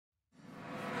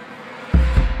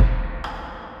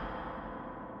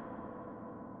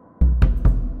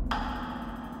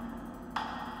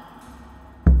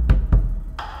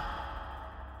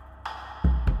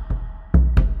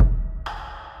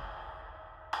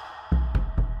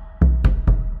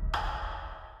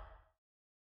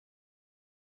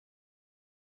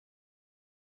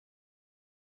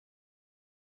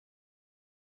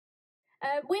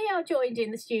We are joined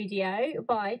in the studio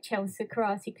by Chelmsford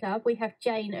Karate Club. We have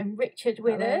Jane and Richard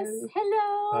with us.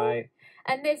 Hello. Hi.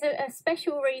 And there's a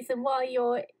special reason why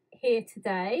you're here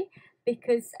today,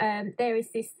 because there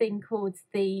is this thing called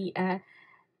the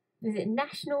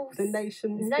nation's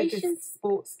biggest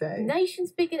sports day.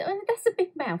 Nation's biggest. Oh, that's a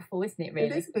big mouthful, isn't it? Really,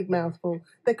 it is a big mouthful.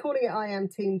 They're calling it I Am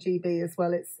Team GB as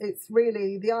well. It's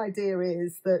really, the idea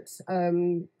is that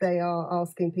they are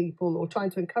asking people or trying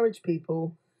to encourage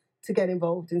people to get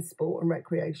involved in sport and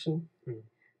recreation.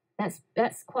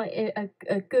 That's quite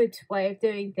a good way of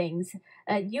doing things.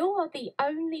 You're the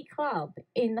only club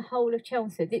in the whole of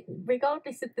Chelmsford,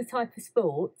 regardless of the type of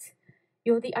sport.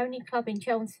 You're the only club in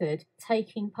Chelmsford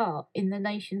taking part in the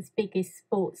nation's biggest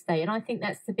sports day, and I think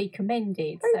that's to be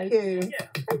commended. Thank you. Yeah.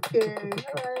 Thank you.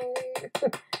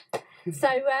 Hooray. So,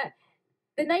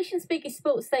 the nation's biggest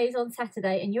sports day is on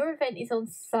Saturday, and your event is on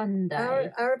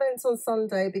Sunday. Our event's on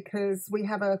Sunday because we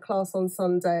have a class on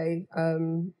Sunday,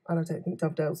 and I don't think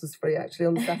Dovedale's was free actually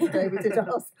on Saturday. We did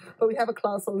ask, but we have a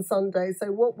class on Sunday. So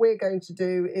what we're going to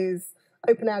do is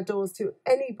open our doors to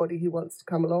anybody who wants to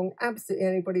come along, absolutely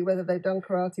anybody, whether they've done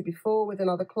karate before with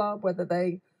another club, whether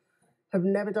they have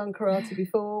never done karate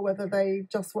before, whether they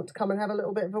just want to come and have a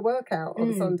little bit of a workout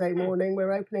on Sunday morning.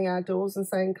 We're opening our doors and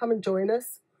saying, come and join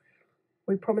us.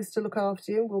 We promise to look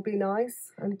after you. We'll be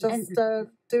nice and just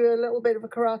do a little bit of a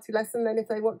karate lesson. Then if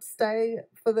they want to stay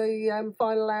for the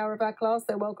final hour of our class,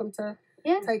 they're welcome to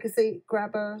take a seat,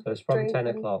 grab a So it's from drink 10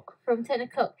 o'clock. From 10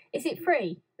 o'clock. Is it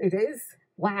free? It is.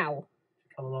 Wow.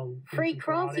 Come along. Free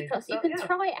karate class. You can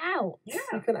try it out. Yeah.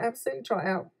 You can absolutely try it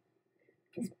out.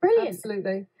 It's brilliant.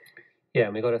 Absolutely. Yeah,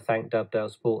 and we've got to thank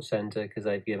Dovedale Sports Centre because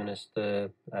they've given us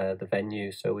the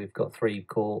venue. So we've got 3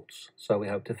 courts. So we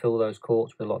hope to fill those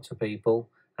courts with lots of people.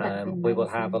 We will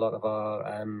have a lot of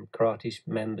our karate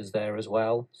members there as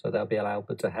well, so they'll be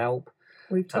allowed to help.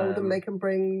 We've told them they can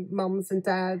bring mums and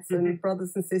dads and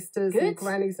brothers and sisters and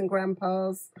grannies and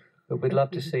grandpas. But we'd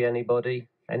love to see anybody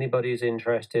who's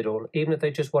interested, or even if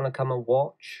they just want to come and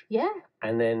watch. Yeah.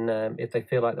 And then if they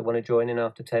feel like they want to join in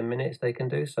after 10 minutes, they can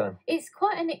do so. It's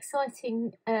quite an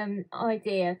exciting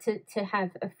idea to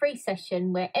have a free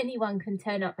session where anyone can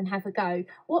turn up and have a go.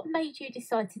 What made you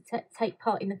decide to take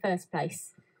part in the first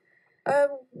place?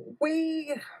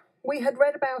 We had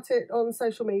read about it on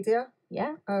social media.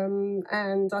 Yeah.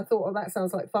 And I thought, oh, that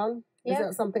sounds like fun. Yeah. Is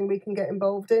that something we can get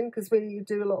involved in? Because we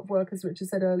do a lot of work, as Richard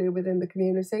said earlier, within the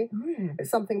community. It's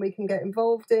something we can get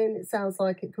involved in. It sounds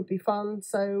like it could be fun.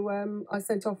 So I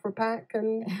sent off for a pack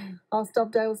and asked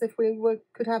Dovedale's if we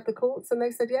could have the courts, and they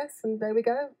said yes, and there we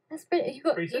go. That's brilliant.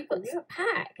 You've got a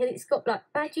pack, and it's got like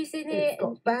badges in it. It's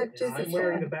got badges. I'm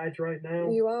wearing a badge right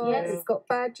now. You are. Yes. It's got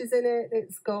badges in it.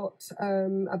 It's got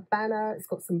a banner. It's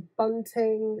got some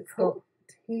bunting. It's got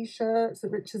T-shirts that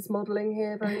Richard's modelling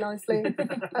here very nicely.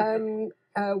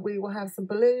 We will have some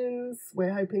balloons.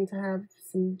 We're hoping to have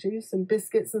some juice and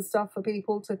biscuits and stuff for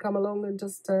people to come along and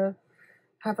just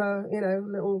have a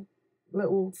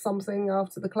little something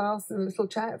after the class and a little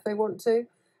chat if they want to.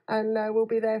 And we'll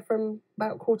be there from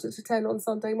about 9:45 on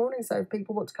Sunday morning. So if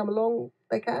people want to come along,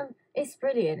 they can. It's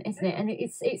brilliant, isn't it? And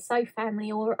it's so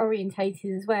family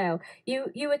orientated as well.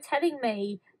 You were telling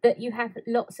me that you have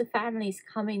lots of families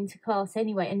come into class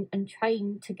anyway and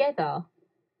train together.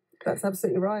 That's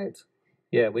absolutely right.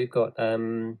 Yeah, we've got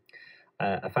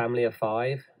a family of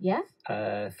 5. Yeah.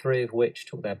 3 of which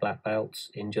took their black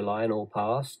belts in July and all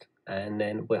passed. And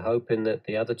then we're hoping that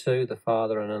the other 2, the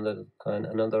father and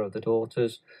another of the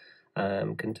daughters,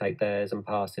 can take theirs and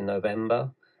pass in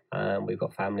November. We've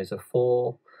got families of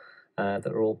 4 that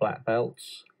are all black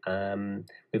belts.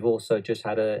 We've also just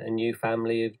had a new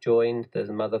family who've joined. There's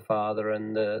a mother, father,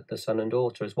 and the son and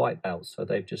daughter as white belts, so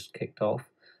they've just kicked off.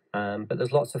 But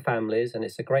there's lots of families, and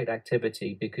it's a great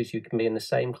activity because you can be in the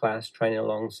same class training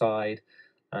alongside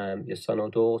your son or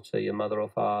daughter, your mother or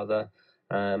father.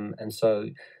 And so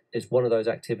it's one of those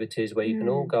activities where you can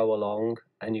all go along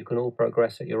and you can all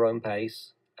progress at your own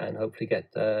pace and hopefully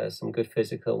get some good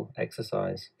physical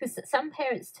exercise. Because some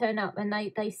parents turn up and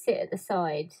they sit at the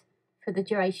side for the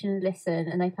duration of the lesson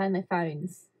and they play on their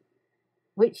phones,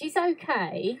 which is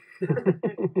okay,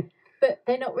 but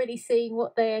they're not really seeing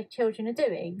what their children are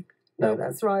doing. No,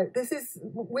 that's right.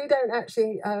 We don't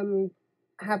actually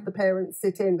have the parents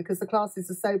sit in because the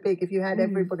classes are so big. If you had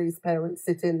everybody's parents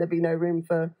sit in, there'd be no room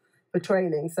for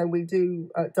training. So we do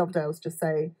at Dovedale's just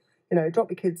say, drop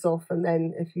your kids off, and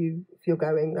then if you're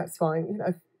going, that's fine.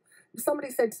 If somebody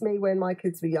said to me when my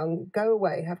kids were young, go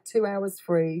away, have 2 hours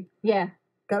free. Yeah.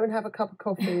 Go and have a cup of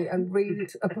coffee and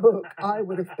read a book. I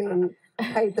would have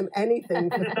paid them anything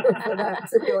for that,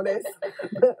 to be honest.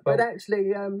 But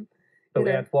actually, But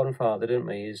we had one father, didn't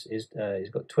we? He's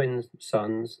got twin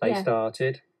sons. They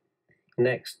started.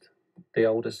 Next, the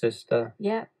older sister.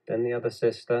 Yeah. Then the other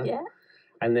sister. Yeah.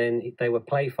 And then they were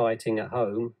play fighting at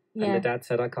home. Yeah. And the dad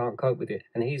said, "I can't cope with you."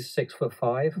 And he's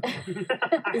 6'5".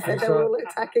 He said they were all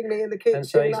attacking me in the kitchen. And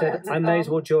so he said, "I may as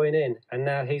well join in." And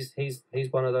now he's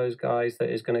one of those guys that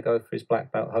is going to go for his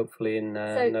black belt, hopefully in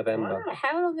November.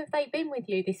 How long have they been with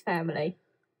you, this family?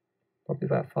 Probably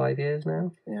about 5 years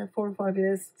now. Yeah, 4 or 5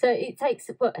 years. So it takes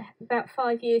about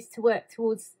 5 years to work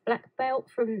towards black belt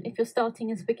from if you're starting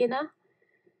as a beginner?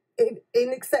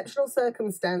 In exceptional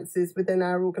circumstances within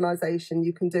our organisation,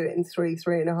 you can do it in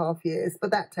 3.5 years,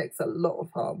 but that takes a lot of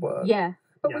hard work. Yeah.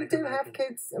 But we do have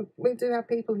kids, and we do have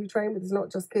people who train with us, not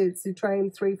just kids, who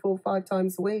train 3, 4, 5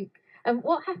 times a week. And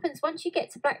what happens once you get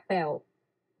to black belt?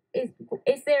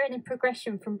 Is there any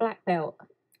progression from black belt?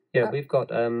 Yeah, we've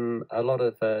got a lot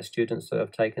of students that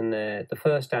have taken the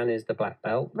first Dan is the black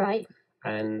belt. Right.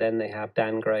 And then they have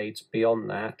Dan grades beyond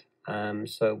that.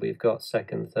 So we've got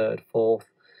 2nd, 3rd, 4th,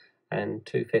 and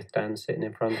 2 5th Dans sitting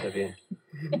in front of you.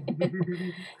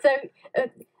 So,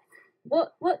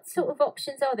 what sort of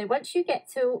options are there once you get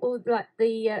to all like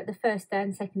the first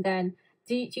Dan, second Dan?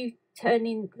 Do you turn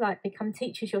in become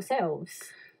teachers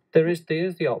yourselves? There is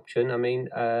the option. I mean,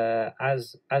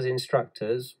 as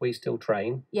instructors, we still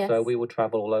train. Yes. So we will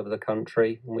travel all over the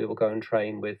country, and we will go and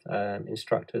train with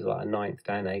instructors like a 9th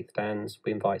Dan, 8th Dans.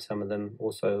 We invite some of them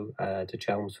also to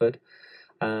Chelmsford.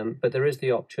 But there is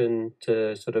the option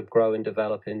to sort of grow and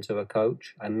develop into a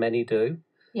coach, and many do.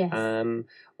 Yes.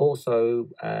 Also,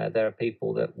 there are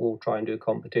people that will try and do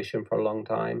competition for a long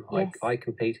time. Yes. I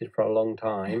competed for a long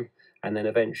time, and then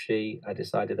eventually I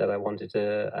decided that I wanted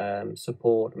to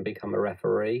support and become a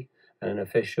referee and an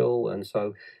official. And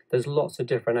so there's lots of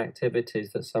different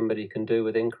activities that somebody can do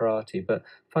within karate, but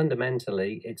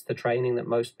fundamentally it's the training that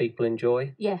most people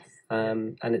enjoy. Yes.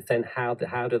 And it's then how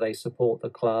do they support the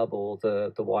club or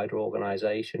the wider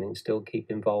organisation and still keep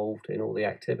involved in all the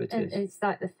activities. And it's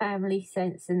like the family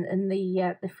sense and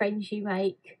the friends you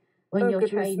make when you're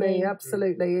training. Me,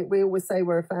 absolutely. We always say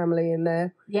we're a family in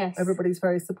there. Yes. Everybody's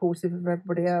very supportive of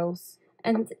everybody else.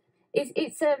 And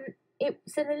it's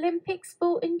an Olympic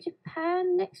sport in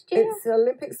Japan next year? It's an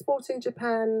Olympic sport in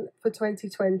Japan for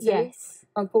 2020. Yes.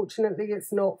 Unfortunately,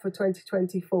 it's not for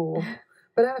 2024.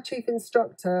 But our chief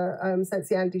instructor,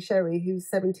 Sensei Andy Sherry, who's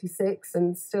 76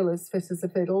 and still as fit as a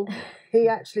fiddle, he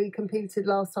actually competed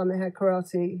last time they had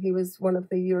karate. He was one of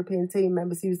the European team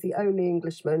members. He was the only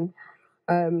Englishman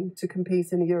to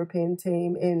compete in the European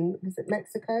team in, was it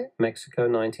Mexico? Mexico,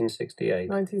 1968.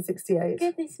 1968.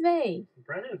 Goodness me.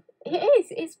 Impressive. It is.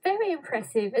 It's very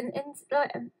impressive and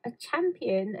like a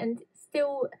champion and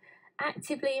still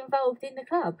actively involved in the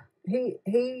club.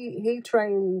 He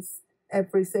trains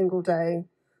every single day.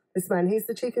 This man, he's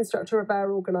the chief instructor of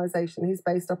our organisation. He's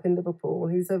based up in Liverpool.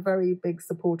 He's a very big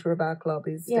supporter of our club.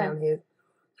 He's down here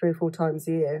 3 or 4 times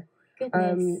a year.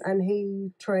 Goodness. And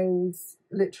he trains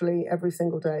literally every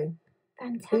single day.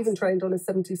 Fantastic. He even trained on his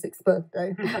 76th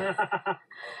birthday.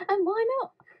 And why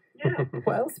not? Yeah.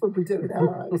 What else would we do with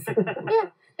our lives?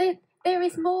 Yeah, there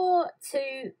is more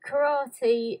to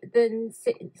karate than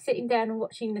sitting down and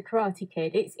watching the Karate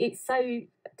Kid. It's so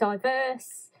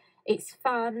diverse. It's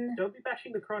fun. Don't be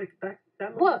bashing the Karate Kid.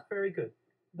 That What? movie's very good.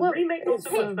 The Well, remake not It's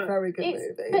so a much, but very good But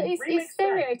movie. it's Remake's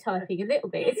stereotyping a little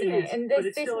bit, it isn't it? is, And but there's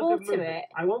it's still a more good to movie. it.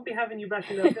 I won't be having you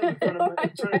bashing that film in front of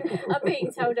Alright, I'm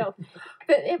being told off.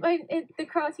 But the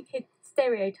Karate Kid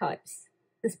stereotypes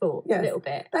the sport a Yes. little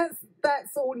bit.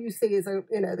 That's all you see is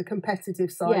the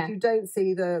competitive side. Yeah. You don't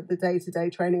see the day-to-day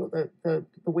training or the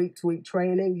week-to-week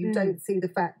training. You don't see the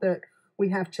fact that we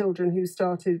have children who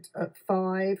started at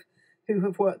 5, who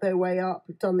have worked their way up,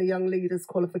 done the young leaders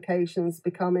qualifications,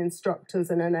 become instructors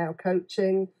and are now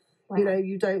coaching. Wow.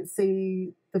 You don't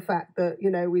see the fact that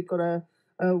we've got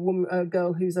a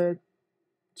girl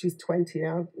she's 20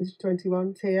 now. Is she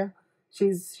 21? Tia.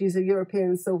 She's a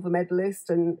European silver medalist,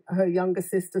 and her younger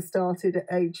sister started at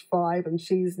age 5, and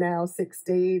she's now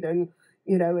 16, and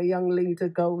a young leader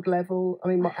gold level. I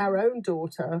mean, our own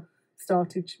daughter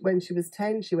started when she was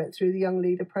 10. She went through the young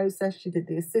leader process. She did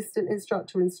the assistant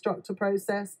instructor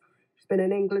process. She's been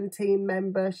an England team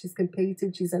member. She's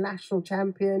competed. She's a national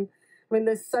champion. I mean,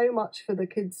 there's so much for the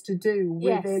kids to do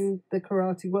within the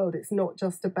karate world. It's not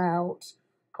just about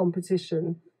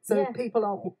competition. So people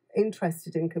aren't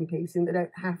interested in competing. They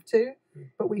don't have to.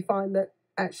 But we find that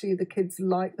actually the kids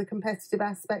like the competitive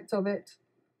aspect of it.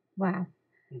 Wow.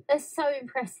 That's so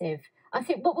impressive. I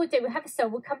think what we'll do, we'll have a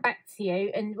song, we'll come back to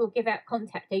you and we'll give out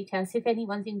contact details if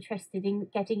anyone's interested in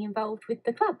getting involved with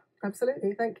the club.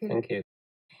 Absolutely. Thank you. Thank you.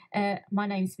 My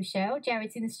name's Michelle.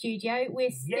 Jared's in the studio.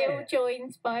 We're still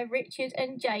joined by Richard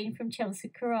and Jane from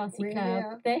Chelmsford Karate We're Club.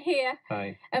 here. They're here.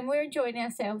 Hi. And we're enjoying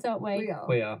ourselves, aren't we? We are.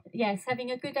 We are. Yes,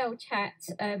 having a good old chat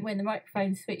when the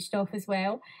microphone's switched off as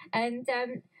well. And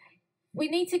we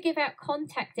need to give out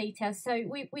contact details. So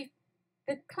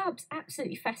the club's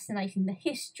absolutely fascinating. The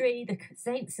history, the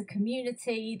sense of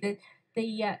community,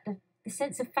 the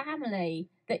sense of family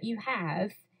that you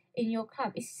have in your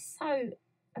club is so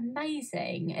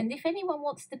amazing. And if anyone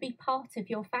wants to be part of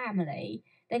your family,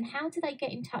 then how do they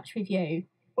get in touch with you?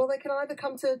 Well, they can either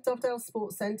come to Dovedale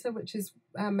Sports Centre, which is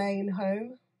our main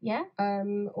home, Yeah.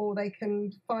 or they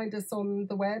can find us on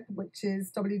the web, which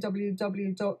is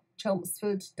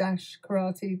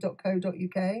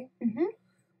www.chelmsford-karate.co.uk. Mm-hmm.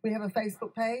 We have a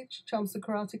Facebook page, Chelmsford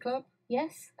Karate Club,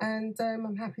 Yes. and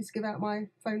I'm happy to give out my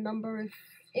phone number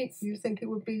if you think it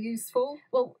would be useful.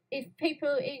 Well, if people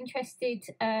are interested,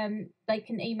 they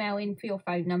can email in for your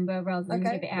phone number rather than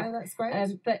give it out. Okay, that's great.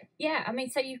 But yeah, I mean,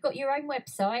 so you've got your own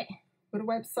website. We've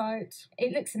got a website.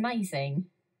 It looks amazing.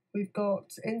 We've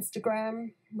got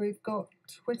Instagram. We've got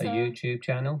Twitter. A YouTube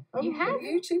channel. Oh, You have? a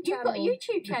YouTube channel. You've got a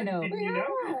YouTube channel. Didn't you know?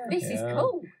 This is Yeah.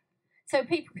 cool. So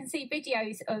people can see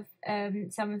videos of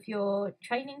some of your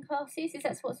training classes. Is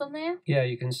that what's on there? Yeah,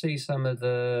 you can see some of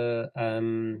the.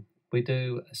 We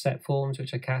do set forms,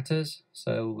 which are katas.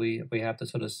 So we have the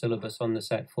sort of syllabus on the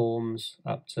set forms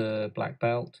up to black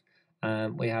belt.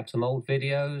 We have some old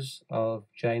videos of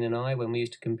Jane and I when we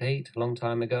used to compete a long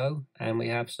time ago, and we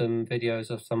have some videos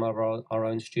of some of our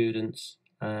own students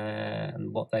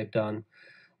and what they've done.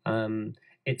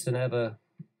 It's an ever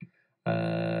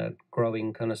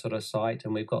growing kind of sort of site,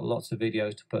 and we've got lots of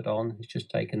videos to put on. It's just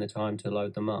taking the time to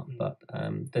load them up, but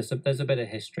there's a bit of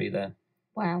history there.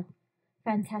 Wow.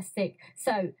 Fantastic.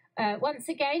 So once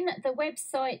again, the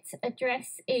website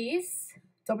address is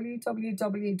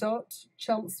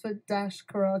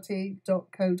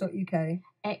www.chelmsford-karate.co.uk.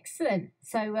 excellent.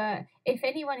 So if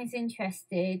anyone is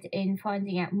interested in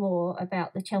finding out more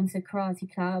about the Chelmsford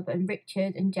Karate Club and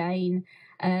Richard and Jane,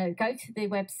 go to the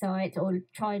website or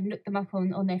try and look them up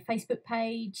on their Facebook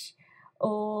page,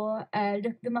 or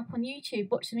look them up on YouTube.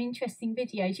 Watch some interesting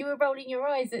videos. You were rolling your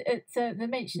eyes at the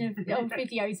mention of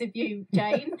videos of you,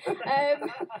 Jane.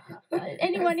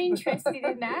 Anyone interested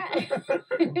in that?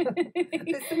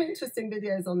 There's some interesting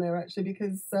videos on there actually,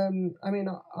 because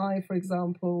I, for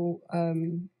example,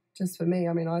 just for me,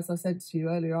 I mean, as I said to you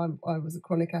earlier, I was a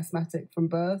chronic asthmatic from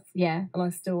birth. Yeah. And I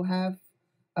still have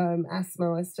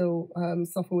asthma. I still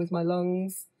suffer with my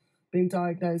lungs. Been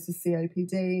diagnosed with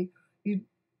COPD.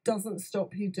 Doesn't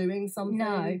stop you doing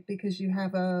something because you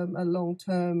have a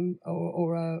long-term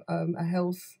or a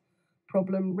health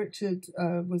problem. Richard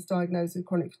was diagnosed with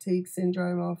chronic fatigue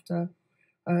syndrome after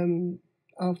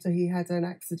he had an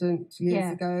accident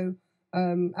years ago,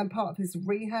 and part of his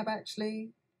rehab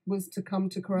actually was to come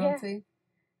to karate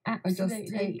and just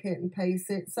take it and pace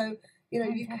it. So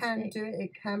you can do it.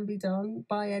 It can be done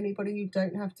by anybody. You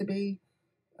don't have to be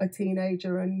a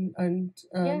teenager and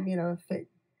a fit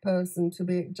person to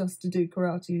do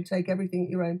karate. You take everything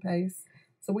at your own pace.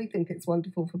 So we think it's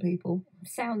wonderful for people.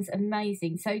 Sounds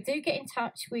amazing. So do get in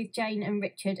touch with Jane and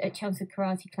Richard at Chelmsford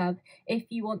Karate Club if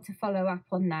you want to follow up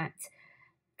on that.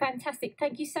 Fantastic.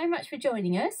 Thank you so much for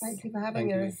joining us. Thank you for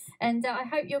having us. And I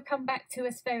hope you'll come back to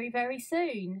us very, very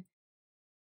soon.